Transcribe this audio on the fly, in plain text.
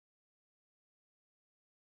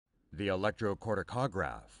The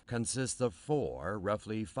electrocorticograph consists of 4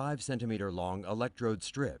 roughly 5 centimeter long electrode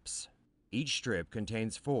strips. Each strip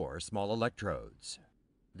contains 4 small electrodes.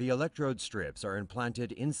 The electrode strips are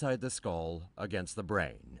implanted inside the skull against the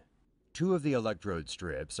brain. 2 of the electrode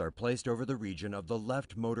strips are placed over the region of the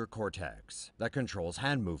left motor cortex that controls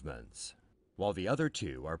hand movements, while the other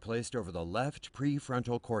 2 are placed over the left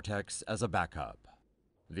prefrontal cortex as a backup.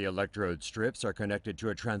 The electrode strips are connected to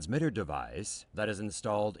a transmitter device that is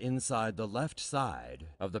installed inside the left side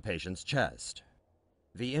of the patient's chest.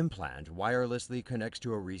 The implant wirelessly connects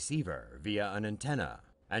to a receiver via an antenna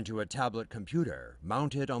and to a tablet computer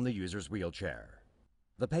mounted on the user's wheelchair.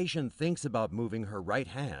 The patient thinks about moving her right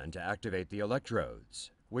hand to activate the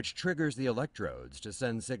electrodes, which triggers the electrodes to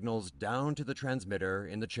send signals down to the transmitter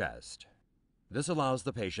in the chest. This allows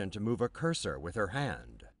the patient to move a cursor with her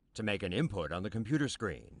hand to make an input on the computer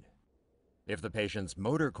screen. If the patient's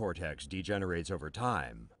motor cortex degenerates over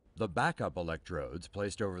time, the backup electrodes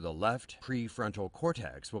placed over the left prefrontal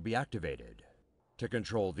cortex will be activated. To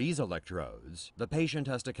control these electrodes, the patient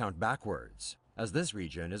has to count backwards, as this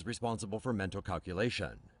region is responsible for mental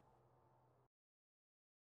calculation.